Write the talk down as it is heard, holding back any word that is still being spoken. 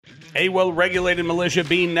A well-regulated militia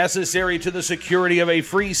being necessary to the security of a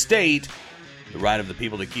free state, the right of the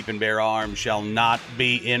people to keep and bear arms shall not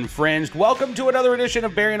be infringed. Welcome to another edition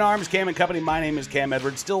of Bearing Arms, Cam & Company. My name is Cam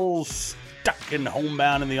Edwards, still stuck and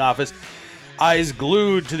homebound in the office. Eyes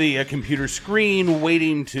glued to the computer screen,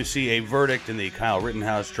 waiting to see a verdict in the Kyle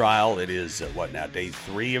Rittenhouse trial. It is, day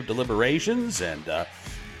 3 of deliberations, and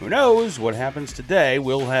who knows what happens today.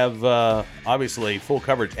 We'll have, obviously, full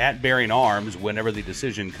coverage at Bearing Arms whenever the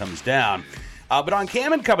decision comes down. But on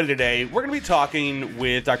Cam & Company today, we're going to be talking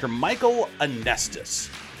with Dr. Michael Anestis,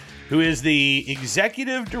 who is the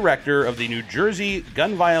executive director of the New Jersey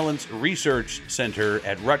Gun Violence Research Center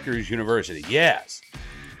at Rutgers University. Yes,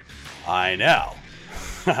 I know.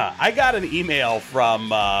 I got an email from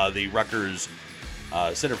the Rutgers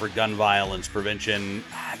Center for Gun Violence Prevention,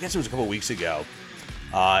 I guess it was a couple weeks ago.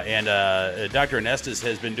 And Dr. Anestis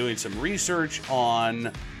has been doing some research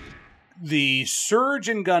on the surge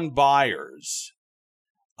in gun buyers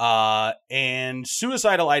and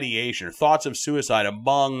suicidal ideation or thoughts of suicide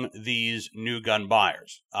among these new gun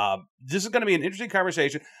buyers. This is going to be an interesting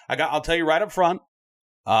conversation. I'll tell you right up front,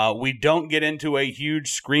 we don't get into a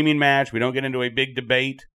huge screaming match. We don't get into a big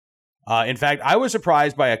debate. In fact, I was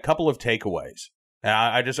surprised by a couple of takeaways. And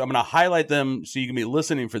I'm going to highlight them so you can be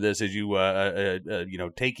listening for this as you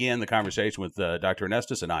take in the conversation with Dr.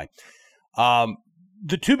 Anestis and I.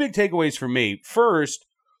 The two big takeaways for me: first,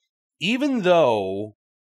 even though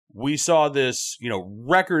we saw this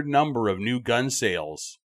record number of new gun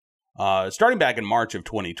sales starting back in March of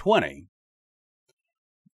 2020,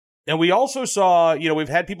 and we also saw we've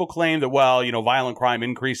had people claim that violent crime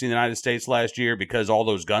increased in the United States last year because all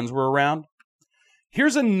those guns were around.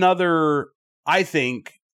 Here's another, I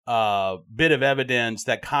think, bit of evidence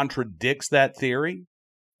that contradicts that theory.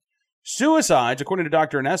 Suicides, according to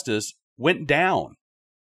Dr. Anestis, went down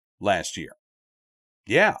last year.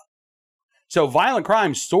 Yeah. So violent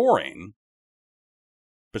crime soaring,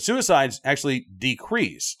 but suicides actually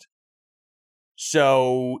decreased.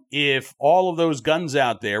 So if all of those guns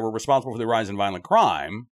out there were responsible for the rise in violent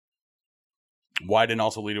crime, why didn't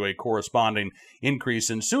also lead to a corresponding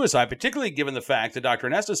increase in suicide, particularly given the fact that Dr.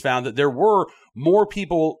 Anestis found that there were more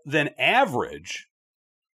people than average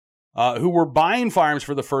who were buying firearms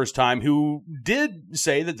for the first time who did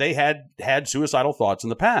say that they had suicidal thoughts in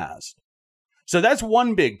the past. So that's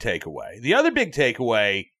one big takeaway. The other big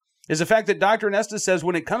takeaway is the fact that Dr. Anestis says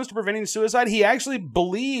when it comes to preventing suicide, he actually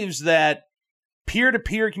believes that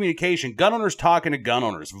peer-to-peer communication, gun owners talking to gun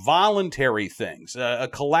owners, voluntary things,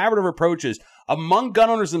 collaborative approaches among gun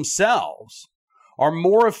owners themselves are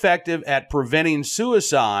more effective at preventing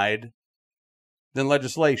suicide than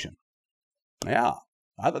legislation. Yeah,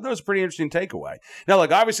 I thought that was a pretty interesting takeaway. Now,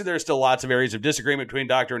 look, obviously there are still lots of areas of disagreement between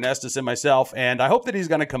Dr. Anestis and myself, and I hope that he's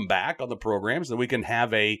going to come back on the program so that we can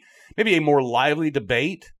have maybe a more lively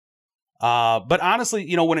debate. But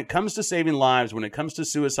honestly, when it comes to saving lives, when it comes to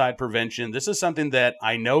suicide prevention, this is something that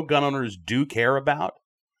I know gun owners do care about.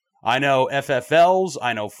 I know FFLs,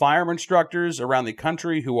 I know firearm instructors around the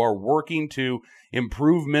country who are working to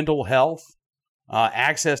improve mental health,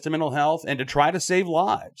 access to mental health, and to try to save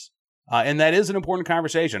lives. And that is an important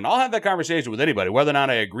conversation. I'll have that conversation with anybody, whether or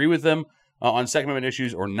not I agree with them on Second Amendment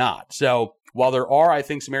issues or not. So while there are, I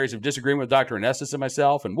think, some areas of disagreement with Dr. Anestis and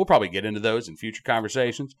myself, and we'll probably get into those in future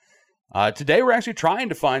conversations, today we're actually trying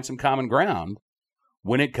to find some common ground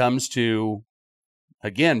when it comes to,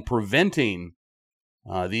 again, preventing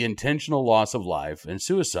the intentional loss of life and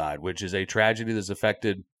suicide, which is a tragedy that's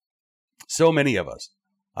affected so many of us,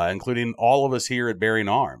 including all of us here at Bearing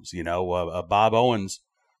Arms. Bob Owens,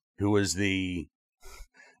 who was there's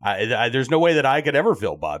no way that I could ever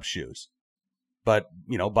fill Bob's shoes. But,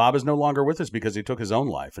 Bob is no longer with us because he took his own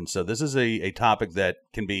life. And so this is a topic that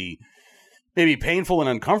can be maybe painful and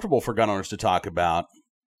uncomfortable for gun owners to talk about,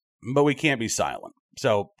 but we can't be silent.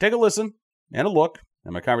 So take a listen and a look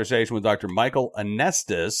at my conversation with Dr. Michael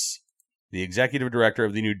Anestis, the executive director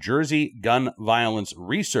of the New Jersey Gun Violence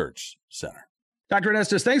Research Center. Dr.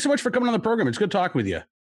 Anestis, thanks so much for coming on the program. It's good talking with you.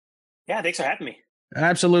 Yeah, thanks for having me.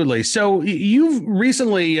 Absolutely. So you've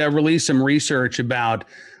recently released some research about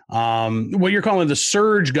what you're calling the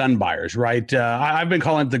surge gun buyers, right? I've been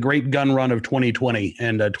calling it the great gun run of 2020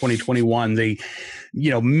 and 2021. The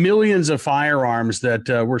millions of firearms that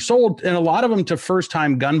were sold, and a lot of them to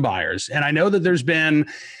first-time gun buyers. And I know that there's been,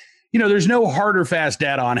 there's no hard or fast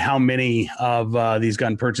data on how many of these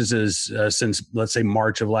gun purchases since, let's say,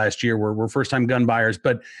 March of last year were first-time gun buyers.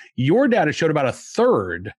 But your data showed about a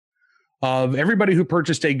third of everybody who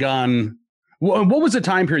purchased a gun. What was the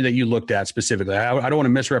time period that you looked at specifically? I don't want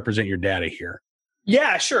to misrepresent your data here.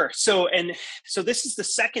 Yeah, sure. So this is the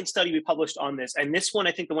second study we published on this, and this one,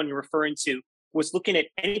 I think the one you're referring to, was looking at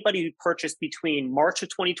anybody who purchased between March of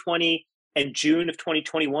 2020 and June of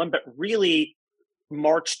 2021, but really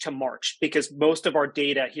March to March, because most of our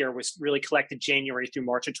data here was really collected January through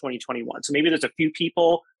March of 2021. So maybe there's a few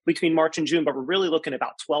people between March and June, but we're really looking at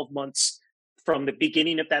about 12 months from the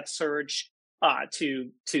beginning of that surge to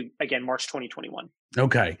again March 2021.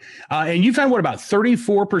 Okay. And you found what, about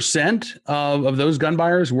 34% of those gun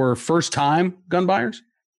buyers were first time gun buyers?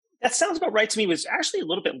 That sounds about right to me. It was actually a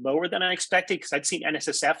little bit lower than I expected because I'd seen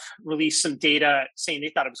NSSF release some data saying they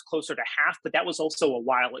thought it was closer to half, but that was also a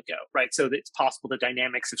while ago, right? So it's possible the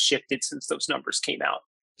dynamics have shifted since those numbers came out.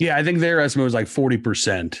 Yeah, I think their estimate was like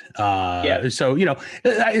 40%. Yeah. So,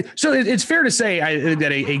 so it's fair to say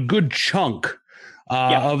that a good chunk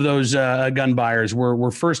of those gun buyers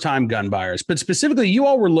were first time gun buyers. But specifically, you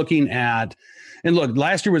all were looking at, and look,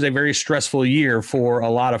 last year was a very stressful year for a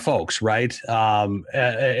lot of folks, right?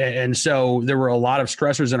 And so there were a lot of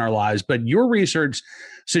stressors in our lives. But your research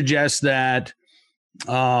suggests that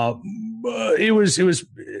it was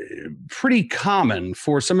pretty common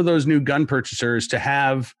for some of those new gun purchasers to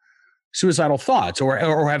have suicidal thoughts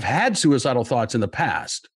or have had suicidal thoughts in the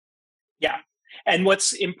past. Yeah. And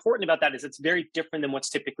what's important about that is it's very different than what's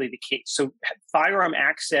typically the case. So firearm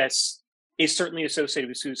access is certainly associated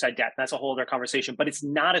with suicide death. That's a whole other conversation, but it's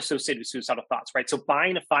not associated with suicidal thoughts, right? So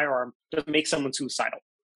buying a firearm doesn't make someone suicidal.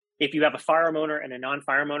 If you have a firearm owner and a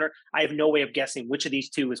non-firearm owner, I have no way of guessing which of these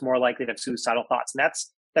two is more likely to have suicidal thoughts. And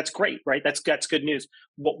that's great, right? That's good news.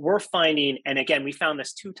 What we're finding, and again, we found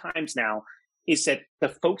this 2 times now, is that the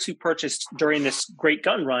folks who purchased during this great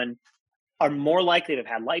gun run are more likely to have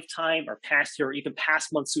had lifetime or past year or even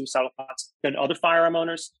past month suicidal thoughts than other firearm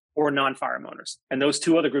owners or non-firearm owners. And those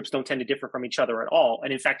two other groups don't tend to differ from each other at all.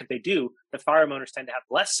 And in fact, if they do, the firearm owners tend to have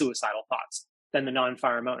less suicidal thoughts than the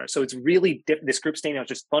non-firearm owners. So it's really, this group standing out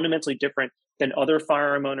just fundamentally different than other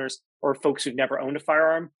firearm owners or folks who've never owned a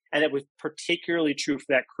firearm. And it was particularly true for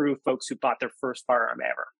that crew of folks who bought their first firearm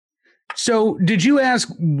ever. So did you ask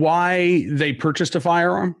why they purchased a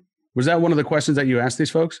firearm? Was that one of the questions that you asked these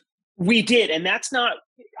folks? We did. And that's not,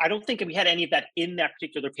 I don't think we had any of that in that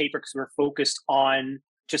particular paper because we were focused on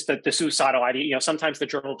just the suicidal idea. Sometimes the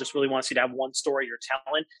journal just really wants you to have one story you're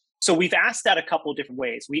telling. So we've asked that a couple of different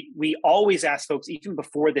ways. We always ask folks, even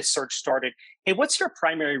before this search started, hey, what's your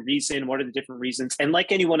primary reason? What are the different reasons? And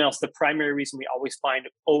like anyone else, the primary reason we always find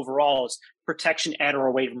overall is protection at or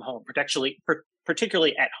away from home,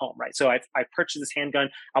 particularly at home, right? So I purchased this handgun.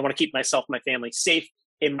 I want to keep myself and my family safe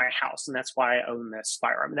in my house. And that's why I own this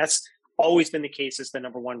firearm. And that's always been the case as the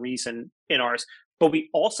number one reason in ours. But we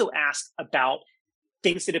also asked about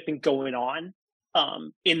things that have been going on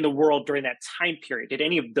in the world during that time period. Did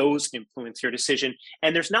any of those influence your decision?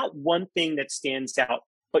 And there's not one thing that stands out,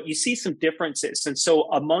 but you see some differences. And so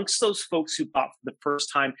amongst those folks who bought for the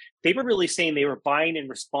first time, they were really saying they were buying in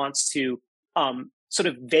response to sort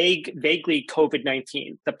of vaguely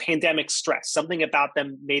COVID-19, the pandemic stress. Something about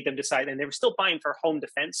them made them decide, and they were still buying for home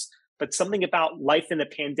defense, but something about life in the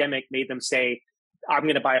pandemic made them say, I'm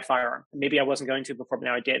going to buy a firearm. Maybe I wasn't going to before, but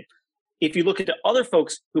now I did. If you look at the other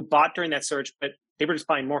folks who bought during that surge, but they were just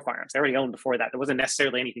buying more firearms. They already owned before that. There wasn't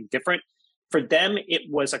necessarily anything different. For them, it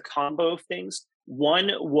was a combo of things.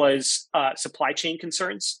 One was supply chain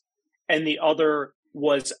concerns, and the other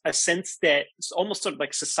was a sense that it's almost sort of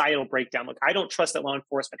like societal breakdown. Look, I don't trust that law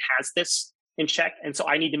enforcement has this in check, and so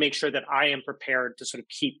I need to make sure that I am prepared to sort of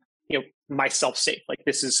keep myself safe. Like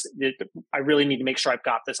I really need to make sure I've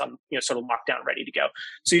got this on sort of locked down, ready to go.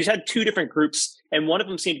 So you had 2 different groups, and one of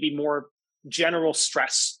them seemed to be more general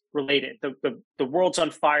stress related. The world's on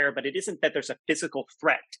fire, but it isn't that there's a physical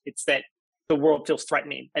threat. It's that the world feels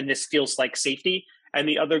threatening, and this feels like safety. And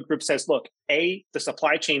the other group says, look, A, the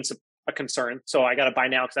supply chain's a concern, so I got to buy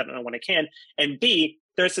now because I don't know when I can. And B,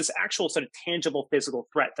 there's this actual sort of tangible physical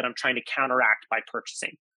threat that I'm trying to counteract by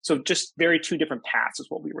purchasing. So just very 2 different paths is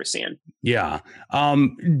what we were seeing. Yeah.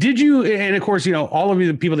 Did you, and of course, all of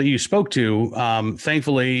the people that you spoke to,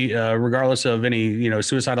 thankfully, regardless of any,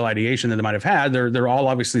 suicidal ideation that they might have had, they're all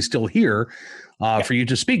obviously still here for you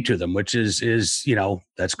to speak to them, which is,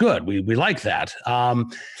 that's good. We like that.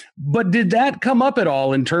 But did that come up at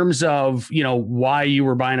all in terms of, why you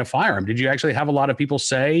were buying a firearm? Did you actually have a lot of people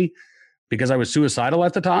say, because I was suicidal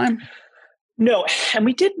at the time? No, and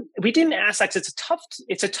we didn't ask that because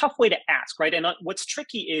it's a tough way to ask, right? And what's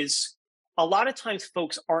tricky is a lot of times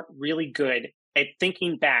folks aren't really good at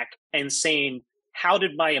thinking back and saying, how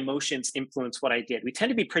did my emotions influence what I did? We tend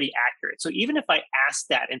to be pretty accurate. So even if I asked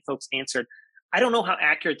that and folks answered, I don't know how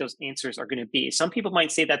accurate those answers are going to be. Some people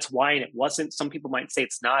might say that's why and it wasn't. Some people might say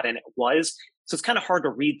it's not and it was. So it's kind of hard to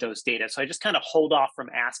read those data. So I just kind of hold off from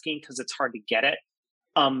asking because it's hard to get it.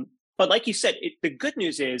 But like you said, the good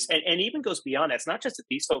news is, and even goes beyond that, it's not just that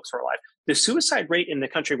these folks are alive. The suicide rate in the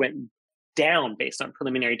country went down based on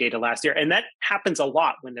preliminary data last year. And that happens a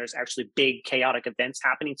lot when there's actually big chaotic events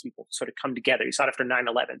happening. So people sort of come together. You saw it after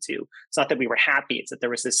 9/11 too. It's not that we were happy. It's that there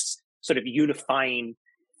was this sort of unifying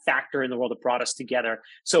factor in the world that brought us together.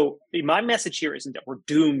 So my message here isn't that we're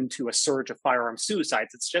doomed to a surge of firearm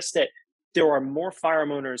suicides. It's just that there are more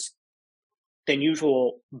firearm owners than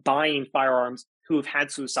usual buying firearms who have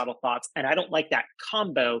had suicidal thoughts. And I don't like that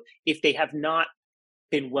combo if they have not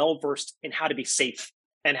been well versed in how to be safe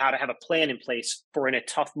and how to have a plan in place for, in a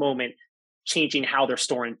tough moment, changing how they're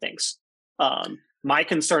storing things. My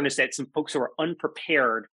concern is that some folks who are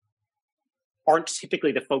unprepared aren't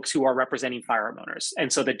typically the folks who are representing firearm owners.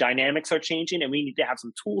 And so the dynamics are changing, and we need to have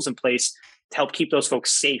some tools in place to help keep those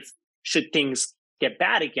folks safe should things get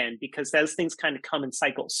bad again, because those things kind of come in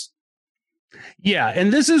cycles. Yeah.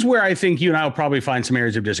 And this is where I think you and I will probably find some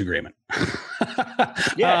areas of disagreement,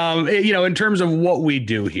 in terms of what we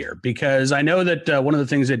do here, because I know that one of the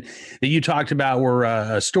things that you talked about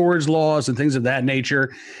were storage laws and things of that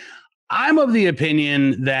nature. I'm of the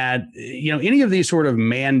opinion that, any of these sort of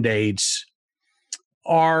mandates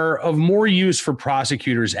are of more use for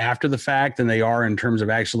prosecutors after the fact than they are in terms of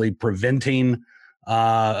actually preventing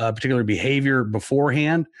a particular behavior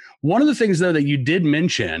beforehand. One of the things, though, that you did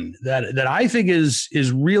mention that I think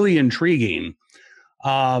is really intriguing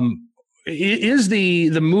is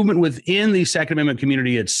the movement within the Second Amendment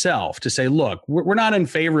community itself to say, look, we're not in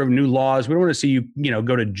favor of new laws. We don't want to see you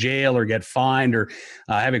go to jail or get fined or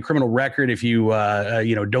have a criminal record if you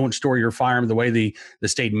don't store your firearm the way the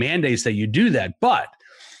state mandates that you do that. But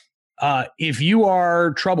if you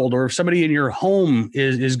are troubled, or if somebody in your home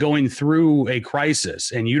is going through a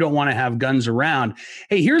crisis and you don't want to have guns around,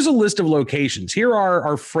 hey, here's a list of locations. Here are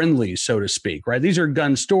our friendlies, so to speak, right? These are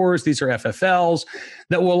gun stores. These are FFLs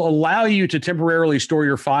that will allow you to temporarily store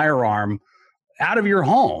your firearm out of your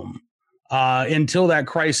home until that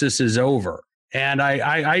crisis is over. And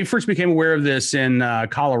I first became aware of this in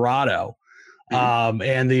Colorado.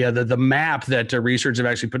 And the map that researchers have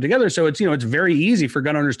actually put together. So it's very easy for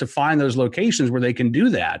gun owners to find those locations where they can do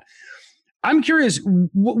that. I'm curious,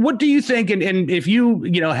 what do you think? And if you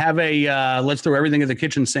have a let's throw everything at the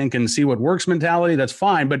kitchen sink and see what works mentality, that's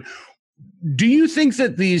fine. But do you think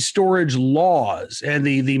that these storage laws and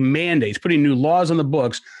the mandates, putting new laws on the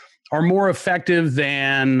books, are more effective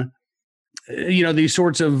than these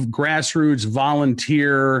sorts of grassroots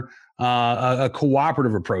volunteer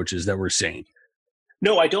cooperative approaches that we're seeing?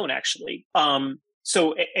 No, I don't actually.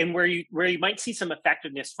 So, and where you might see some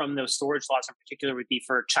effectiveness from those storage laws in particular would be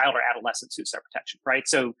for child or adolescent suicide protection, right?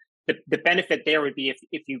 So the benefit there would be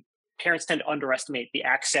if parents tend to underestimate the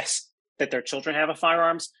access that their children have of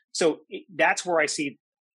firearms. So that's where I see,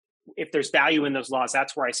 if there's value in those laws,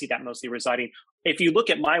 that's where I see that mostly residing. If you look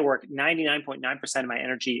at my work, 99.9% of my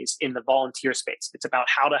energy is in the volunteer space. It's about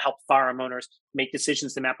how to help firearm owners make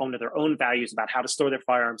decisions to map onto their own values about how to store their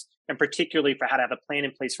firearms, and particularly for how to have a plan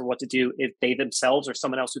in place for what to do if they themselves or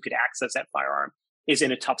someone else who could access that firearm is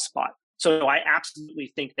in a tough spot. So I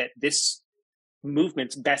absolutely think that this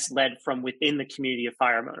movement's best led from within the community of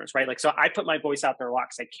firearm owners, right? Like, so I put my voice out there a lot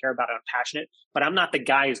because I care about it. I'm passionate, but I'm not the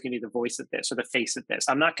guy who's going to be the voice of this or the face of this.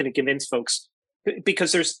 I'm not going to convince folks,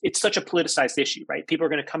 because it's such a politicized issue, right? People are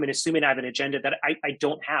going to come in assuming I have an agenda that I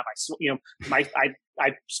don't have.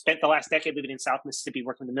 I spent the last decade living in South Mississippi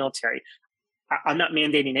working with the military. I'm not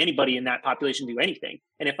mandating anybody in that population do anything.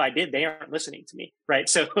 And if I did, they aren't listening to me, right?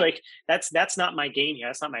 So like that's not my game here.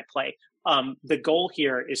 That's not my play. The goal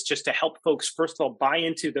here is just to help folks, first of all, buy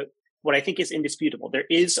into what I think is indisputable. There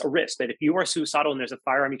is a risk that if you are suicidal and there's a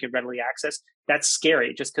firearm you can readily access, that's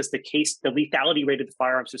scary, just because the lethality rate of the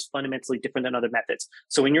firearms is fundamentally different than other methods.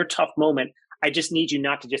 So in your tough moment, I just need you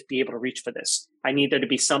not to just be able to reach for this. I need there to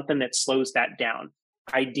be something that slows that down.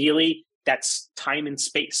 Ideally, that's time and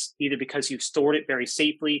space, either because you've stored it very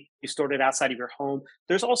safely, you stored it outside of your home.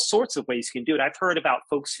 There's all sorts of ways you can do it. I've heard about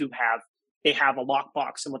folks who have a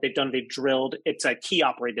lockbox, and what they've done, it's a key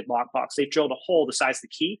operated lockbox. They've drilled a hole the size of the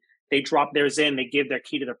key. They drop theirs in, they give their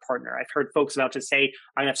key to their partner. I've heard folks about to say,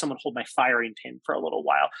 I'm going to have someone hold my firing pin for a little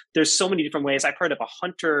while. There's so many different ways. I've heard of a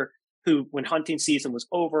hunter who, when hunting season was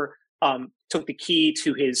over, took the key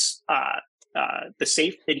to his the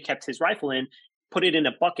safe that he kept his rifle in, put it in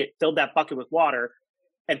a bucket, filled that bucket with water,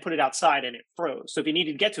 and put it outside, and it froze. So if he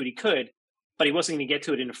needed to get to it, he could, but he wasn't going to get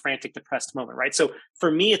to it in a frantic, depressed moment, right? So for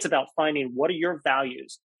me, it's about finding what are your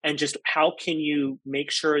values, and just how can you make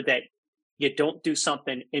sure that you don't do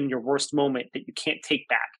something in your worst moment that you can't take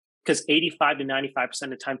back. because 85 to 95% of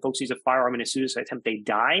the time folks use a firearm in a suicide attempt, they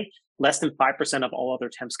die. Less than 5% of all other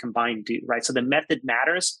attempts combined do, right? So the method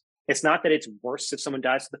matters. It's not that it's worse if someone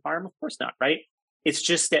dies with the firearm. Of course not, right? It's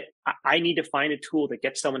just that I need to find a tool that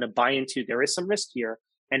gets someone to buy into there is some risk here.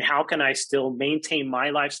 And how can I still maintain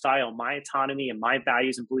my lifestyle, my autonomy, and my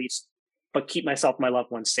values and beliefs, but keep myself and my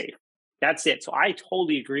loved ones safe? That's it. So I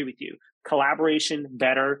totally agree with you. Collaboration,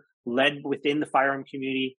 better. Led within the firearm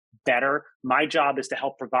community, better. My job is to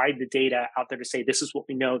help provide the data out there to say, this is what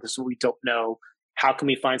we know, this is what we don't know. How can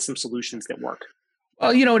we find some solutions that work?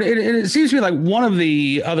 Well, it seems to me like one of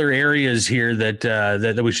the other areas here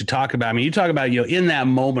that we should talk about. I mean, you talk about, in that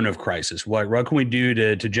moment of crisis, what can we do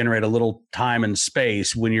to generate a little time and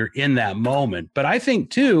space when you're in that moment? But I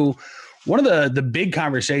think too, one of the big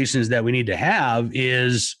conversations that we need to have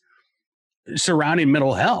is surrounding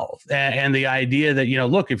mental health and the idea that,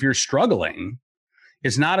 look, if you're struggling,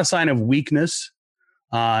 it's not a sign of weakness.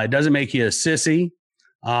 It doesn't make you a sissy.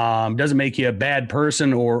 Doesn't make you a bad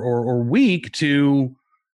person or weak to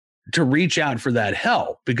reach out for that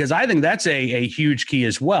help, because I think that's a huge key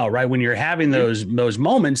as well, right? When you're having those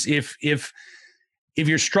moments, if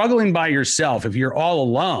you're struggling by yourself, if you're all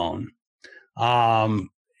alone,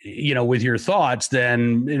 with your thoughts,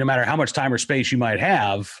 then no matter how much time or space you might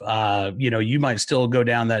have, you might still go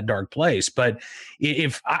down that dark place. But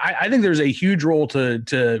if I think there's a huge role for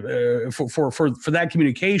that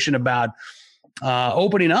communication about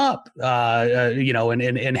opening up,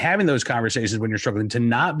 and having those conversations when you're struggling, to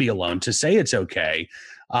not be alone, to say it's okay.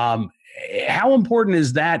 How important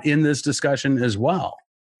is that in this discussion as well?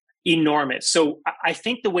 Enormous. So I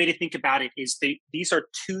think the way to think about it is these are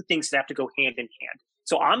two things that have to go hand in hand.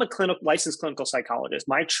 So I'm a licensed clinical psychologist.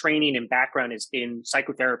 My training and background is in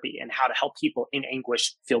psychotherapy and how to help people in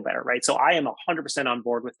anguish feel better, right? So I am 100% on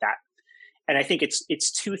board with that. And I think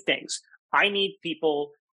it's two things. I need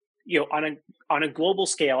people, on a global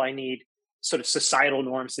scale, I need sort of societal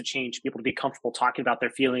norms to change, people to be comfortable talking about their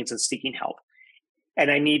feelings and seeking help.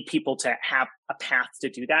 And I need people to have a path to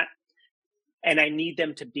do that. And I need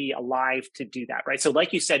them to be alive to do that, right? So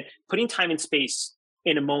like you said, putting time and space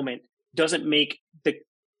in a moment doesn't make the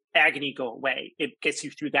agony go away. It gets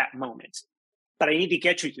you through that moment. But I need to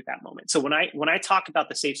get you through that moment. So when I talk about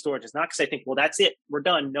the safe storage, it's not because I think, well, that's it, we're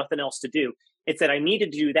done, nothing else to do. It's that I need to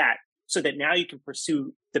do that so that now you can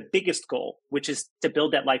pursue the biggest goal, which is to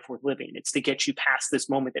build that life worth living. It's to get you past this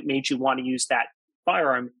moment that made you want to use that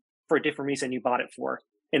firearm for a different reason you bought it for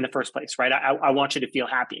in the first place, right? I want you to feel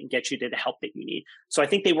happy and get you to the help that you need. So I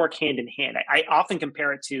think they work hand in hand. I often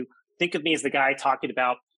compare it to, think of me as the guy talking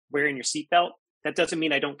about wearing your seatbelt. That doesn't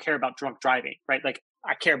mean I don't care about drunk driving, right? Like,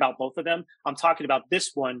 I care about both of them. I'm talking about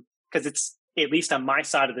this one because it's, at least on my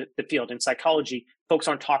side of the field in psychology, folks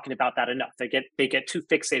aren't talking about that enough. They get too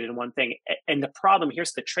fixated on one thing. And the problem,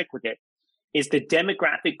 here's the trick with it, is the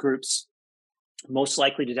demographic groups most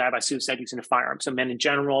likely to die by suicide using a firearm. So men in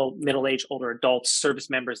general, middle-aged, older adults, service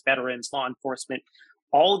members, veterans, law enforcement,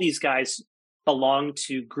 all of these guys belong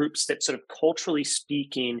to groups that sort of culturally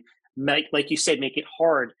speaking, like you said, make it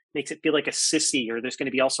hard, makes it feel like a sissy, or there's going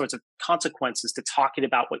to be all sorts of consequences to talking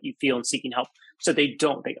about what you feel and seeking help. So they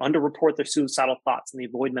underreport their suicidal thoughts and they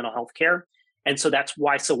avoid mental health care. And so that's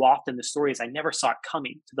why so often the story is, I never saw it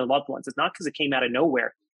coming to the loved ones. It's not because it came out of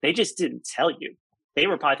nowhere. They just didn't tell you. They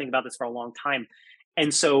were probably thinking about this for a long time.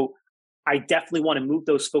 And so I definitely want to move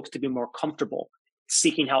those folks to be more comfortable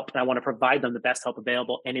seeking help, and I want to provide them the best help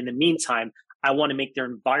available. And in the meantime, I want to make their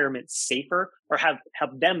environment safer, or have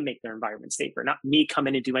them make their environment safer, not me come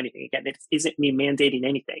in and do anything. Again, it isn't me mandating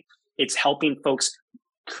anything. It's helping folks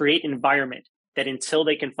create an environment that until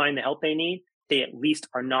they can find the help they need, they at least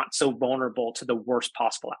are not so vulnerable to the worst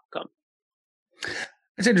possible outcome.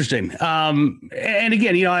 It's interesting. And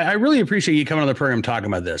again, I really appreciate you coming on the program talking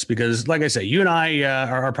about this, because like I say, you and I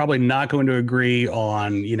are probably not going to agree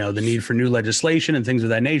on, the need for new legislation and things of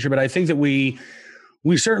that nature. But I think that we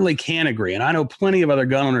certainly can agree. And I know plenty of other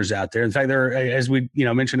gun owners out there. In fact, there, as we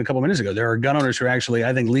mentioned a couple of minutes ago, there are gun owners who are actually,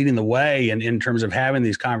 I think, leading the way in terms of having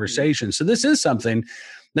these conversations. So this is something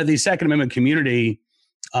that the Second Amendment community,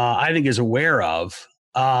 I think, is aware of.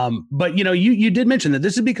 But you did mention that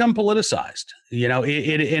this has become politicized, and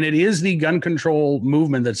it is the gun control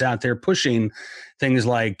movement that's out there pushing things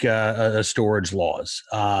like storage laws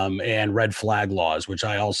and red flag laws, which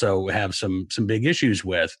I also have some big issues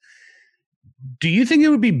with. Do you think it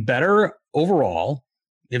would be better overall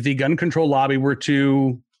if the gun control lobby were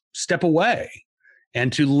to step away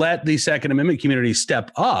and to let the Second Amendment community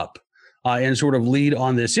step up and sort of lead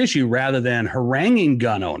on this issue rather than haranguing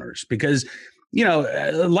gun owners? Because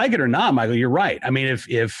like it or not, Michael, you're right. I mean,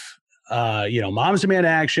 if Moms Demand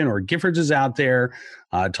Action or Giffords is out there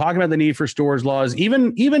talking about the need for storage laws,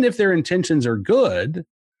 even if their intentions are good,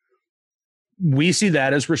 we see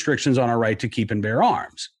that as restrictions on our right to keep and bear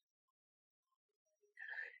arms.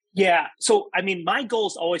 Yeah. So, I mean, my goal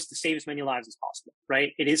is always to save as many lives as possible,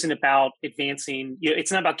 right? It isn't about advancing,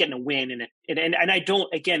 it's not about getting a win. And I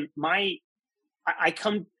don't, again, I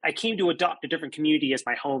came to adopt a different community as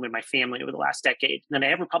my home and my family over the last decade than I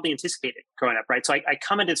ever probably anticipated growing up, right? So I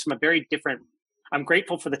come at this from a very different, I'm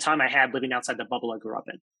grateful for the time I had living outside the bubble I grew up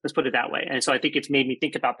in. Let's put it that way. And so I think it's made me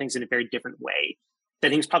think about things in a very different way that I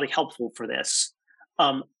think is probably helpful for this.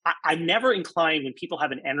 I'm never inclined when people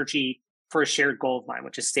have an energy for a shared goal of mine,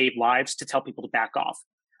 which is save lives, to tell people to back off.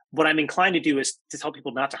 What I'm inclined to do is to tell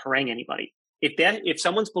people not to harangue anybody. If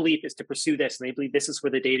someone's belief is to pursue this and they believe this is where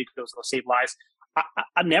the data goes, they'll save lives,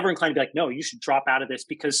 I'm never inclined to be like, no, you should drop out of this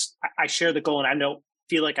because I share the goal and I don't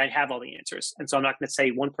feel like I have all the answers. And so I'm not going to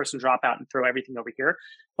say one person drop out and throw everything over here.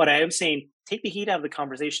 But I am saying, take the heat out of the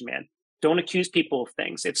conversation, man. Don't accuse people of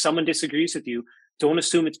things. If someone disagrees with you, don't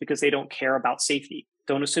assume it's because they don't care about safety.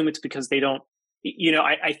 Don't assume it's because they don't,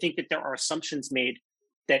 I think that there are assumptions made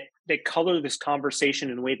that color this conversation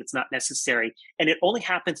in a way that's not necessary. And it only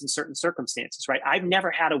happens in certain circumstances, right? I've never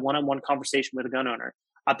had a one-on-one conversation with a gun owner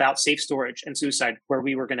about safe storage and suicide where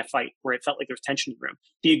we were going to fight, where it felt like there was tension in the room.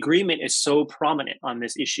 The agreement is so prominent on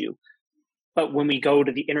this issue. But when we go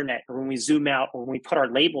to the internet or when we zoom out or when we put our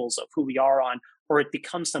labels of who we are on, or it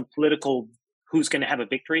becomes some political who's going to have a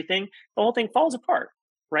victory thing, the whole thing falls apart,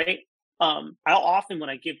 right? I'll often,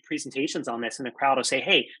 when I give presentations on this in the crowd, I'll say,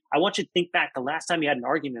 hey, I want you to think back the last time you had an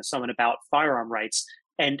argument with someone about firearm rights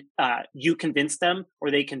and you convinced them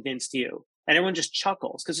or they convinced you. And everyone just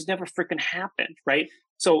chuckles because it's never freaking happened, right?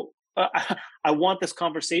 So I want this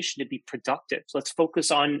conversation to be productive. So let's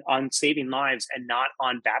focus on saving lives and not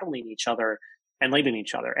on battling each other and labeling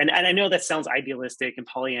each other. And I know that sounds idealistic and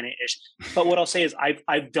Pollyanna-ish, but what I'll say is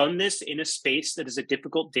I've done this in a space that is a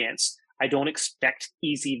difficult dance. I don't expect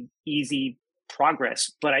easy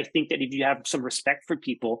progress, but I think that if you have some respect for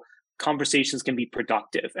people, conversations can be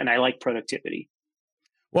productive. And I like productivity.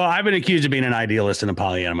 Well, I've been accused of being an idealist and a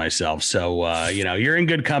Pollyanna myself. So, you're in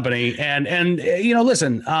good company. And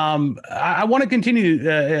listen, I want to continue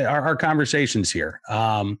our conversations here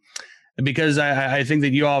because I think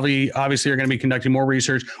that you obviously are going to be conducting more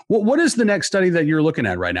research. What is the next study that you're looking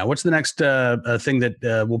at right now? What's the next thing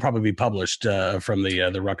that will probably be published from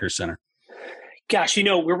the Rutgers Center? Gosh,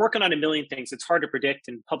 we're working on a million things. It's hard to predict,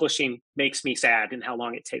 and publishing makes me sad in how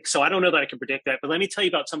long it takes. So I don't know that I can predict that, but let me tell you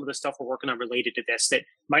about some of the stuff we're working on related to this that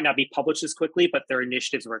might not be published as quickly, but they're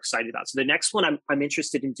initiatives we're excited about. So the next one I'm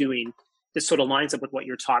interested in doing, this sort of lines up with what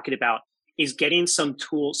you're talking about, is getting some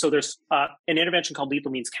tools. So there's an intervention called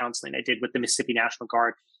lethal means counseling I did with the Mississippi National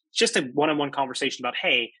Guard. It's just a one-on-one conversation about,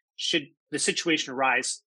 hey, should the situation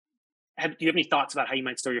arise, do you have any thoughts about how you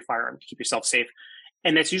might store your firearm to keep yourself safe?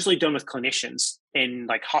 And that's usually done with clinicians in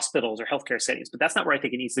like hospitals or healthcare settings, but that's not where I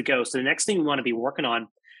think it needs to go. So the next thing we want to be working on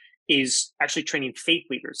is actually training faith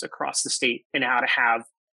leaders across the state in how to have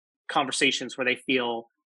conversations where they feel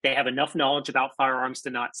they have enough knowledge about firearms to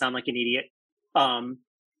not sound like an idiot,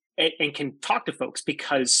 and can talk to folks.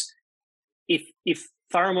 Because if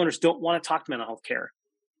firearm owners don't want to talk to mental health care,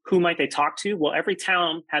 who might they talk to? Well, every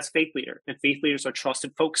town has faith leader, and faith leaders are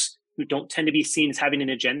trusted folks who don't tend to be seen as having an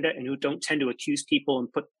agenda and who don't tend to accuse people and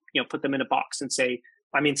put them in a box and say,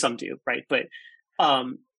 I mean, some do, right? But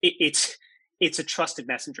it's a trusted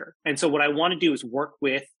messenger. And so what I want to do is work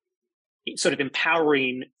with sort of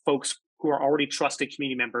empowering folks who are already trusted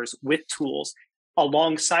community members with tools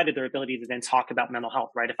alongside of their ability to then talk about mental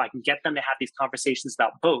health, right? If I can get them to have these conversations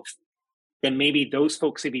about both, then maybe those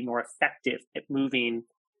folks would be more effective at moving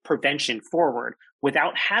prevention forward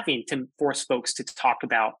without having to force folks to talk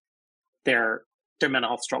about their mental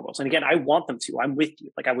health struggles. And again, I want them to. I'm with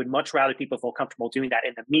you. Like, I would much rather people feel comfortable doing that.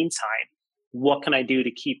 In the meantime, what can I do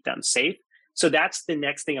to keep them safe? So that's the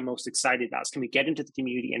next thing I'm most excited about, is can we get into the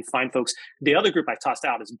community and find folks? The other group I tossed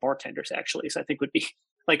out is bartenders, actually. So I think would be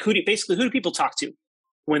like, who do people talk to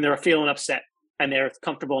when they're feeling upset and they're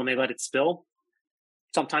comfortable and they let it spill?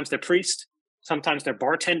 Sometimes they're priest, sometimes they're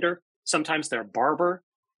bartender, sometimes they're barber.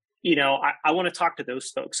 I want to talk to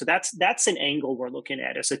those folks. So that's an angle we're looking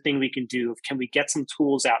at as a thing we can do. Can we get some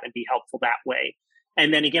tools out and be helpful that way?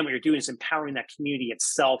 And then again, what you're doing is empowering that community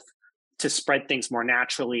itself to spread things more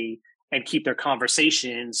naturally and keep their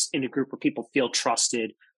conversations in a group where people feel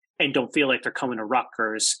trusted and don't feel like they're coming to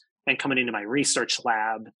Rutgers and coming into my research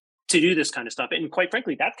lab to do this kind of stuff. And quite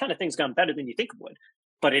frankly, that kind of thing's gone better than you think it would,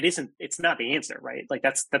 but it's not the answer, right? Like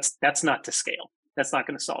that's not to scale. That's not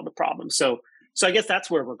going to solve the problem. So I guess that's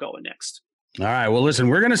where we're going next. All right. Well, listen,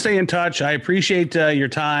 we're going to stay in touch. I appreciate your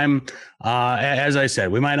time. As I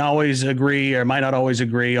said, we might always agree or might not always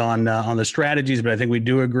agree on the strategies, but I think we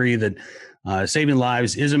do agree that saving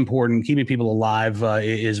lives is important. Keeping people alive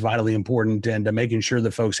is vitally important, and making sure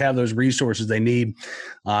that folks have those resources they need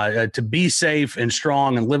to be safe and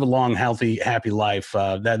strong and live a long, healthy, happy life.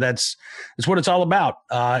 That's what it's all about.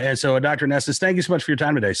 And so, Dr. Nessis, thank you so much for your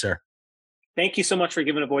time today, sir. Thank you so much for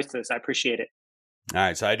giving a voice to this. I appreciate it. All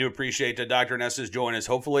right, so I do appreciate Dr. Nessis joining us.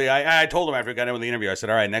 Hopefully, I told him after I got in with the interview, I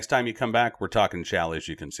said, all right, next time you come back, we're talking shall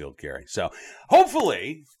issue concealed carry. So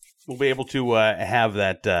hopefully we'll be able to have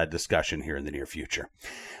that discussion here in the near future.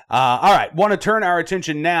 All right, want to turn our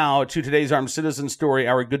attention now to today's Armed Citizen story,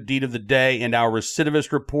 our good deed of the day, and our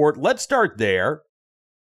recidivist report. Let's start there.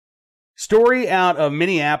 Story out of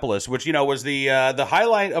Minneapolis, which, was the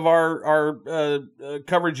highlight of our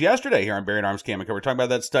coverage yesterday here on Buried Arms Cam. We're talking about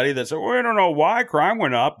that study that said, we don't know why crime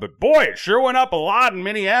went up, but boy, it sure went up a lot in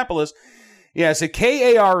Minneapolis. Yeah, it's a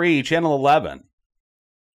KARE, Channel 11,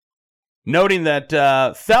 noting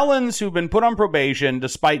that felons who've been put on probation,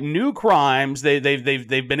 despite new crimes, they've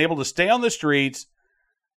been able to stay on the streets,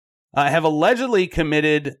 have allegedly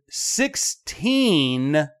committed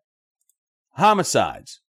 16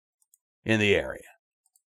 homicides in the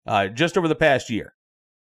area just over the past year.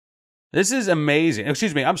 This is amazing.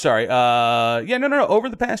 Excuse me, I'm sorry. No, over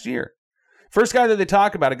the past year. First guy that they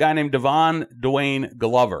talk about, a guy named Devon Dwayne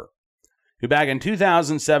Glover, who back in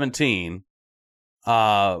 2017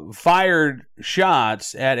 fired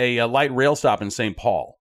shots at a light rail stop in St.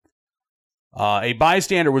 Paul. A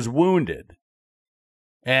bystander was wounded.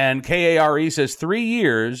 And KARE says 3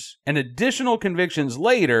 years and additional convictions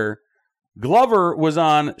later, Glover was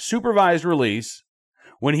on supervised release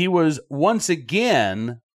when he was once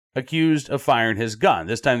again accused of firing his gun.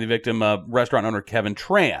 This time the victim, restaurant owner Kevin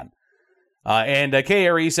Tran. And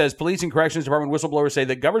KARE says police and corrections department whistleblowers say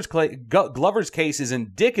that Glover's case is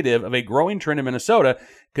indicative of a growing trend in Minnesota.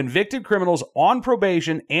 Convicted criminals on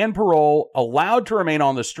probation and parole allowed to remain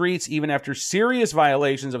on the streets even after serious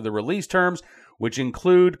violations of the release terms, which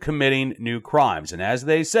include committing new crimes. And as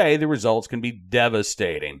they say, the results can be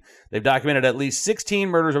devastating. They've documented at least 16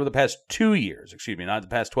 murders over the past 2 years. Excuse me, not the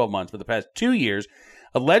past 12 months, but the past 2 years,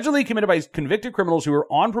 allegedly committed by convicted criminals who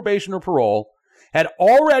were on probation or parole, had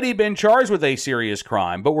already been charged with a serious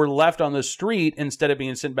crime, but were left on the street instead of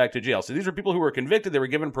being sent back to jail. So these are people who were convicted. They were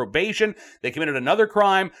given probation. They committed another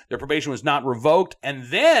crime. Their probation was not revoked. And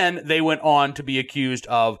then they went on to be accused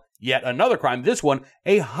of yet another crime. This one,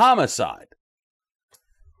 a homicide.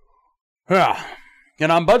 An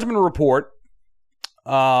ombudsman report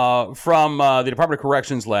from the Department of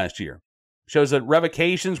Corrections last year shows that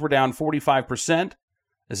revocations were down 45%.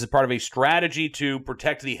 This is part of a strategy to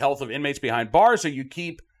protect the health of inmates behind bars, so you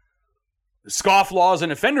keep scofflaws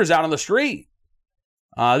and offenders out on the street.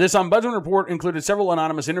 This ombudsman report included several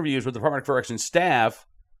anonymous interviews with the Department of Corrections staff.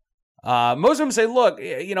 Most of them say, look,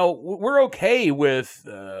 we're okay with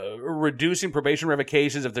reducing probation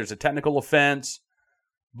revocations if there's a technical offense,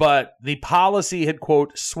 but the policy had,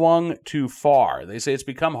 quote, swung too far. They say it's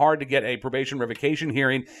become hard to get a probation revocation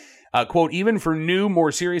hearing, quote, even for new,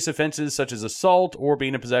 more serious offenses such as assault or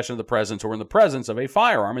being in possession of the presence or in the presence of a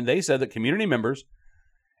firearm. And they said that community members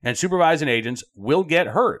and supervising agents will get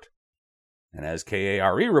hurt. And as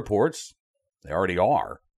KARE reports, they already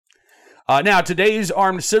are. Now, today's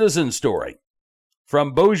armed citizen story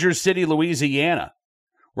from Bossier City, Louisiana,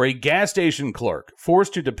 where a gas station clerk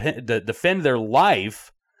forced to defend their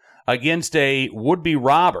life against a would-be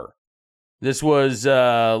robber. This was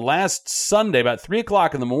last Sunday, about 3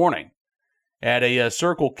 o'clock in the morning, at a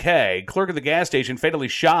Circle K. Clerk of the gas station fatally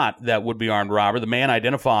shot that would-be armed robber, the man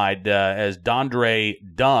identified as Dondre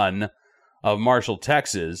Dunn of Marshall,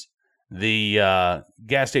 Texas. The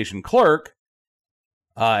gas station clerk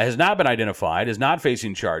has not been identified, is not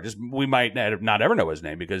facing charges. We might not ever know his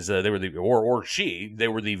name because they were they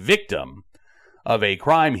were the victim of a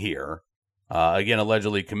crime here. Again,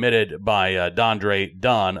 allegedly committed by Dondre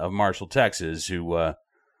Dunn of Marshall, Texas, who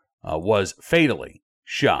was fatally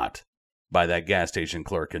shot by that gas station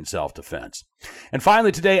clerk in self-defense. And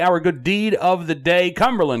finally today, our good deed of the day,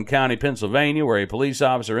 Cumberland County, Pennsylvania, where a police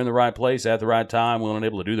officer in the right place at the right time, willing and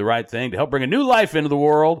able to do the right thing to help bring a new life into the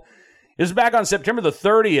world. This is back on September the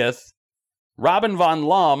 30th. Robin Von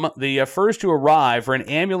Lum, the first to arrive for an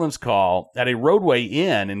ambulance call at a roadway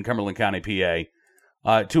inn in Cumberland County,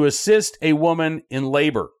 PA, to assist a woman in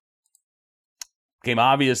labor. Became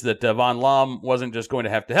obvious that Von Lum wasn't just going to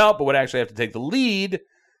have to help, but would actually have to take the lead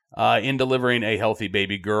in delivering a healthy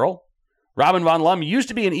baby girl. Robin Von Lum used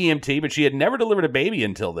to be an EMT, but she had never delivered a baby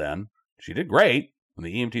until then. She did great.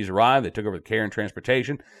 When the EMTs arrived, they took over the care and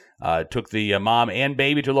transportation, took the mom and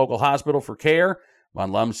baby to a local hospital for care.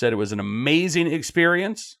 Von Lum said it was an amazing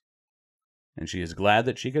experience, and she is glad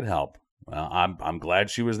that she could help. Well, I'm glad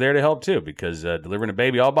she was there to help, too, because delivering a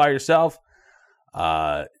baby all by yourself,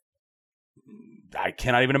 I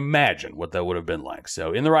cannot even imagine what that would have been like.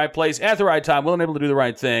 So in the right place, at the right time, willing and able to do the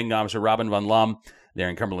right thing. Officer Robin Von Lum there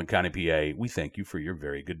in Cumberland County, PA. We thank you for your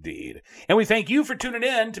very good deed. And we thank you for tuning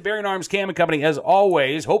in to Bearing Arms Cam & Company. As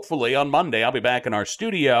always, hopefully on Monday, I'll be back in our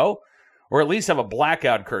studio, or at least have a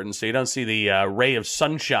blackout curtain so you don't see the ray of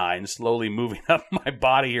sunshine slowly moving up my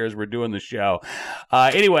body here as we're doing the show.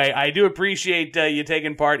 Anyway, I do appreciate you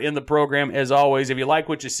taking part in the program. As always, if you like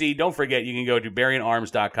what you see, don't forget you can go to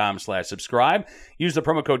bearingarms.com/subscribe. Use the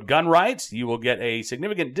promo code GUNRIGHTS. You will get a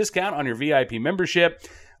significant discount on your VIP membership.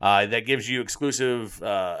 That gives you exclusive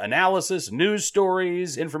analysis, news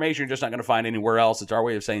stories, information you're just not going to find anywhere else. It's our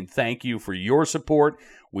way of saying thank you for your support.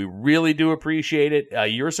 We really do appreciate it.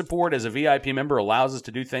 Your support as a VIP member allows us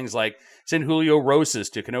to do things like send Julio Rosas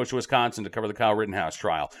to Kenosha, Wisconsin to cover the Kyle Rittenhouse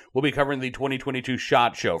trial. We'll be covering the 2022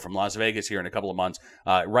 SHOT Show from Las Vegas here in a couple of months,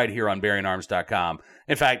 right here on BearingArms.com.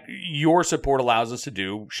 In fact, your support allows us to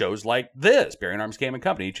do shows like this, Bearing Arms Cam &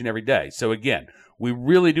 Company, each and every day. So again, we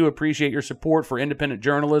really do appreciate your support for independent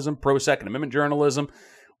journalism, pro-Second Amendment journalism.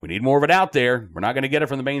 We need more of it out there. We're not going to get it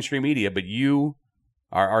from the mainstream media, but you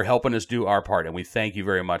are helping us do our part, and we thank you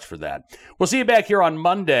very much for that. We'll see you back here on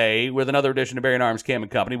Monday with another edition of Bearing Arms Cam &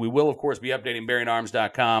 Company. We will, of course, be updating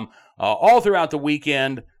BearingArms.com all throughout the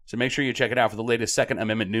weekend, so make sure you check it out for the latest Second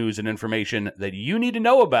Amendment news and information that you need to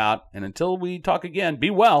know about. And until we talk again, be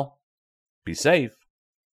well, be safe,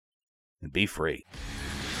 and be free.